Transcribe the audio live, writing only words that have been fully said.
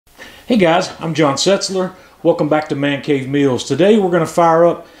Hey guys, I'm John Setzler. Welcome back to Man Cave Meals. Today we're going to fire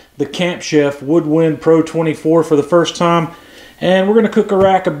up the Camp Chef Woodwind Pro 24 for the first time, and we're going to cook a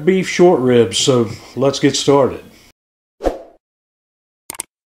rack of beef short ribs, so let's get started.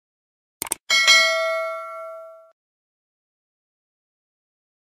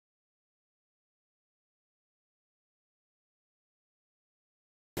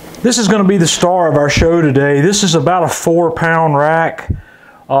 This is going to be the star of our show today. This is about a 4-pound rack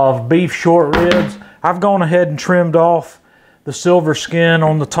of beef short ribs. I've gone ahead and trimmed off the silver skin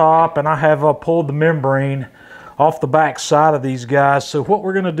on the top, and I have pulled the membrane off the back side of these guys. So what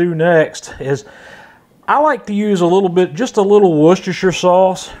we're going to do next is I like to use just a little Worcestershire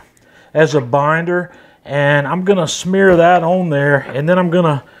sauce as a binder, and I'm going to smear that on there, and then I'm going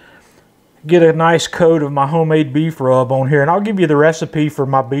to get a nice coat of my homemade beef rub on here, and I'll give you the recipe for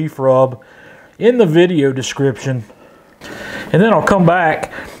my beef rub in the video description. And then I'll come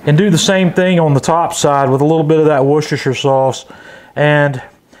back and do the same thing on the top side with a little bit of that Worcestershire sauce, and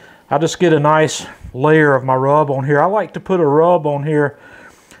I'll just get a nice layer of my rub on here. I like to put a rub on here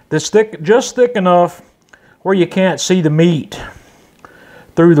that's thick, just thick enough where you can't see the meat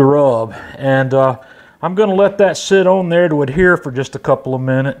through the rub, and I'm going to let that sit on there to adhere for just a couple of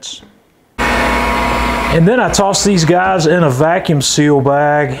minutes. And then I toss these guys in a vacuum seal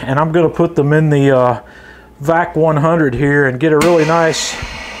bag, and I'm going to put them in the Vac 100 here and get a really nice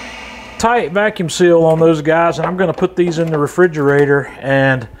tight vacuum seal on those guys, and I'm going to put these in the refrigerator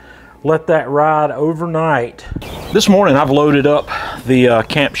and let that ride overnight. This morning I've loaded up the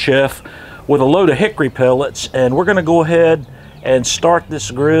Camp Chef with a load of hickory pellets, and we're going to go ahead and start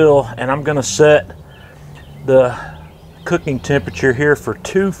this grill, and I'm going to set the cooking temperature here for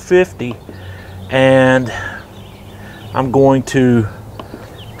 250, and I'm going to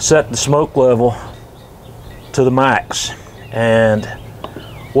set the smoke level to the max, and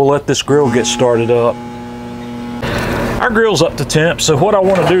we'll let this grill get started up. Our grill's up to temp, so what I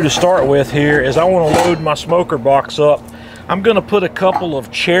want to do to start with here is I want to load my smoker box up. I'm going to put a couple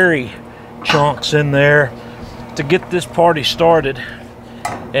of cherry chunks in there to get this party started,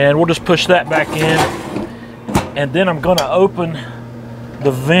 and we'll just push that back in, and then I'm going to open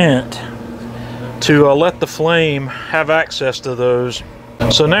the vent to let the flame have access to those.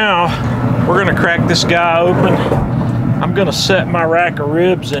 So now we're going to crack this guy open. I'm going to set my rack of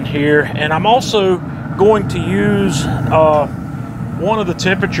ribs in here, and I'm also going to use one of the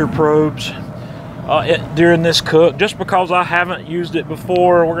temperature probes during this cook, just because I haven't used it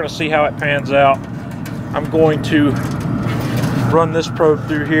before. We're going to see how it pans out. I'm going to run this probe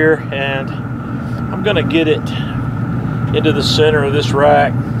through here, and I'm going to get it into the center of this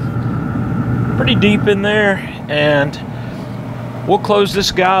rack, pretty deep in there, and we'll close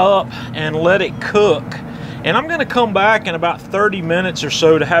this guy up and let it cook. And I'm going to come back in about 30 minutes or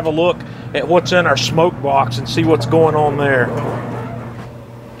so to have a look at what's in our smoke box and see what's going on there.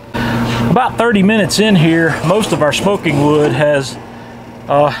 About 30 minutes in here, most of our smoking wood has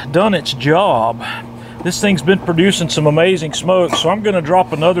done its job. This thing's been producing some amazing smoke, so I'm going to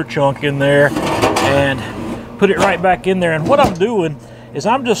drop another chunk in there and put it right back in there. And what I'm doing is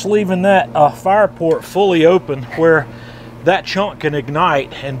I'm just leaving that fire port fully open where that chunk can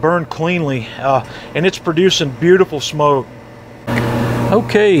ignite and burn cleanly, and it's producing beautiful smoke.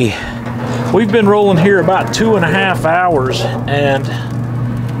 Okay, we've been rolling here about 2.5 hours, and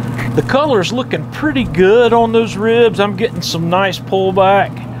the color's looking pretty good on those ribs. I'm getting some nice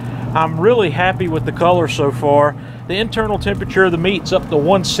pullback. I'm really happy with the color so far. The internal temperature of the meat's up to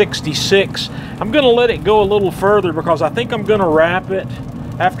 166. I'm going to let it go a little further because I think I'm going to wrap it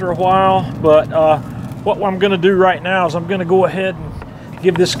after a while, but what I'm going to do right now is I'm going to go ahead and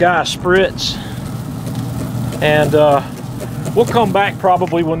give this guy a spritz, and we'll come back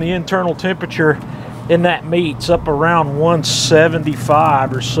probably when the internal temperature in that meat's up around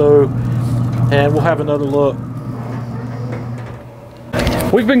 175 or so, and we'll have another look.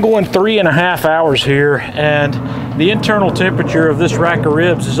 We've been going 3.5 hours here, and the internal temperature of this rack of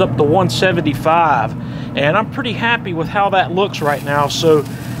ribs is up to 175, and I'm pretty happy with how that looks right now. So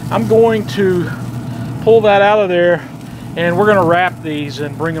I'm going to pull that out of there, and we're going to wrap these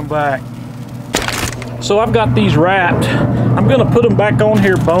and bring them back. So I've got these wrapped. I'm going to put them back on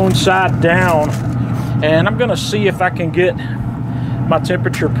here bone side down, and I'm going to see if I can get my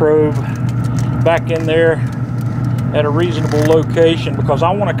temperature probe back in there at a reasonable location, because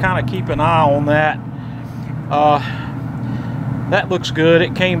I want to kind of keep an eye on that. That looks good.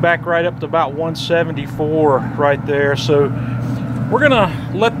 It came back right up to about 174 right there. So we're gonna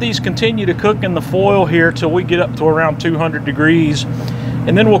let these continue to cook in the foil here till we get up to around 200 degrees,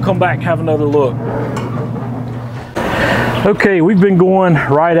 and then we'll come back and have another look. Okay, we've been going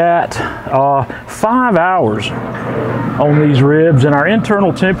right at 5 hours on these ribs, and our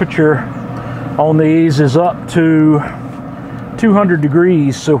internal temperature on these is up to 200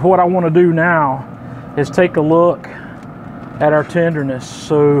 degrees. So what I want to do now is take a look at our tenderness.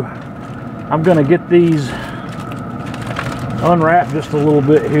 So I'm going to get these unwrapped just a little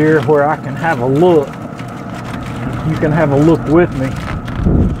bit here where I can have a look. You can have a look with me.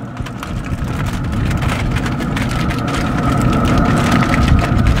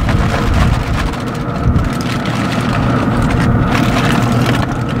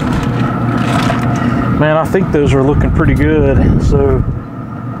 Man, I think those are looking pretty good. So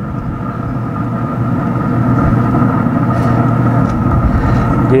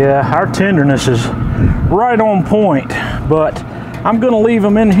yeah, our tenderness is right on point, but I'm gonna leave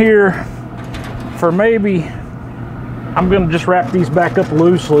them in here for maybe, I'm gonna just wrap these back up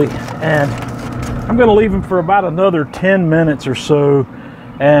loosely, and I'm gonna leave them for about another 10 minutes or so,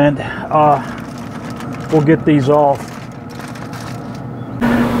 and we'll get these off.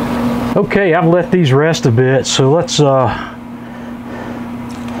 Okay, I've let these rest a bit, so let's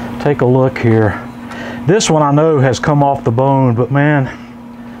take a look here. This one I know has come off the bone, but man,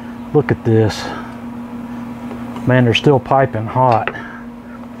 look at this. Man, they're still piping hot.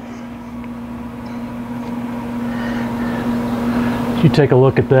 You take a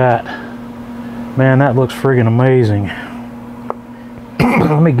look at that. Man, that looks friggin' amazing.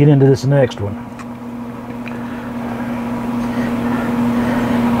 Let me get into this next one.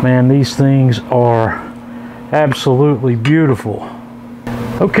 Man, these things are absolutely beautiful.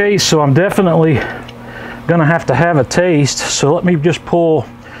 Okay, so I'm definitely gonna have to have a taste. So let me just pull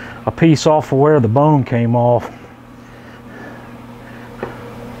a piece off of where the bone came off.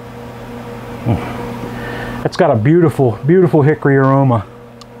 It's got a beautiful, beautiful hickory aroma.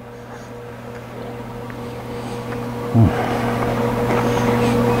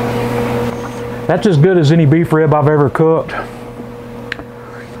 That's as good as any beef rib I've ever cooked.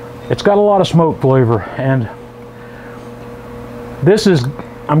 It's got a lot of smoke flavor, and this is,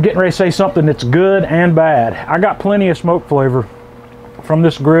 I'm getting ready to say something that's good and bad. I got plenty of smoke flavor from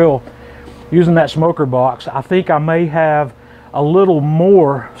this grill using that smoker box. I think I may have a little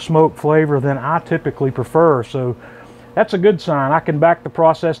more smoke flavor than I typically prefer, so that's a good sign. I can back the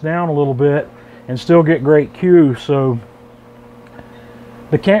process down a little bit and still get great Q. So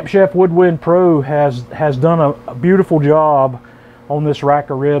the Camp Chef Woodwind Pro has done a beautiful job on this rack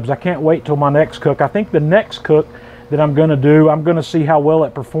of ribs. I can't wait till my next cook. I think the next cook that I'm gonna do, I'm gonna see how well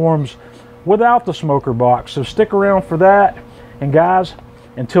it performs without the smoker box. So stick around for that. And guys,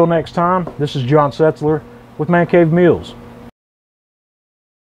 until next time, this is John Setzler with Man Cave Meals.